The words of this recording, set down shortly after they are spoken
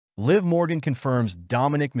Liv Morgan confirms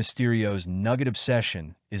Dominik Mysterio's Nugget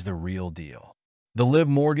obsession is the real deal. The Liv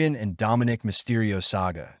Morgan and Dominik Mysterio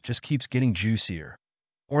saga just keeps getting juicier,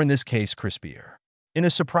 or in this case, crispier. In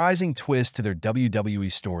a surprising twist to their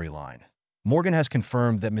WWE storyline, Morgan has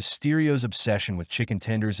confirmed that Mysterio's obsession with chicken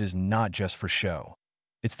tenders is not just for show.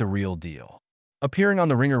 It's the real deal. Appearing on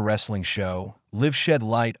the Ringer Wrestling show, Liv shed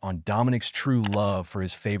light on Dominik's true love for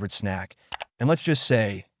his favorite snack, and let's just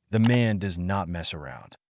say, the man does not mess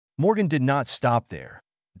around. Morgan did not stop there,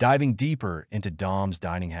 diving deeper into Dom's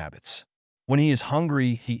dining habits. When he is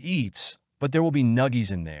hungry, he eats, but there will be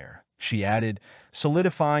nuggies in there, she added,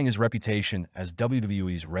 solidifying his reputation as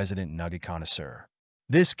WWE's resident nugget connoisseur.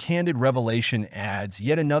 This candid revelation adds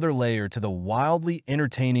yet another layer to the wildly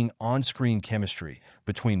entertaining on-screen chemistry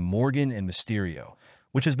between Morgan and Mysterio,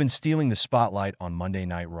 which has been stealing the spotlight on Monday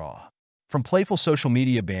Night Raw. From playful social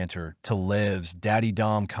media banter to Liv's Daddy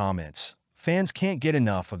Dom comments, fans can't get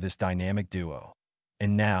enough of this dynamic duo.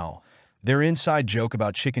 And now, their inside joke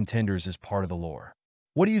about chicken tenders is part of the lore.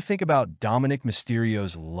 What do you think about Dominik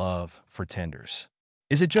Mysterio's love for tenders?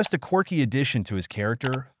 Is it just a quirky addition to his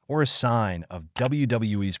character, or a sign of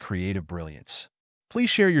WWE's creative brilliance? Please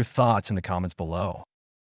share your thoughts in the comments below.